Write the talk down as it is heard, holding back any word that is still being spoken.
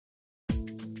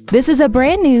This is a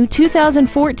brand new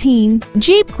 2014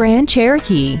 Jeep Grand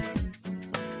Cherokee.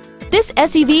 This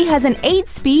SUV has an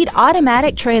 8-speed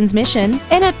automatic transmission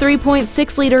and a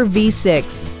 3.6-liter V6.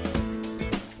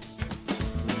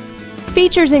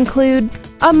 Features include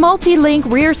a multi-link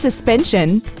rear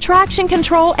suspension, traction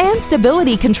control and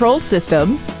stability control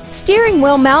systems, steering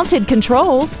wheel mounted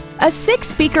controls, a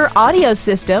 6-speaker audio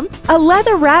system, a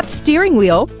leather-wrapped steering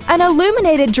wheel, an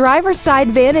illuminated driver's side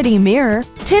vanity mirror,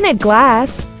 tinted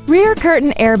glass, rear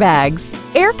curtain airbags,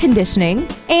 air conditioning,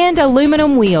 and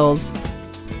aluminum wheels.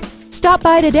 Stop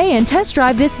by today and test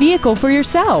drive this vehicle for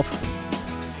yourself.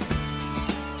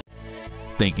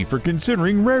 Thank you for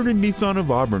considering Rairdon Nissan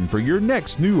of Auburn for your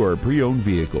next new or pre-owned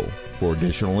vehicle. For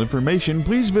additional information,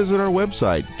 please visit our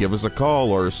website, give us a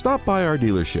call, or stop by our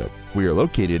dealership. We are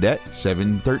located at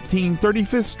 713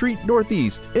 35th Street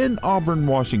Northeast in Auburn,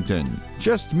 Washington,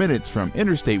 just minutes from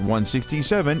Interstate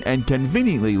 167 and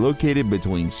conveniently located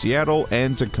between Seattle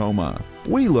and Tacoma.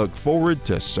 We look forward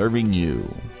to serving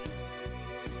you.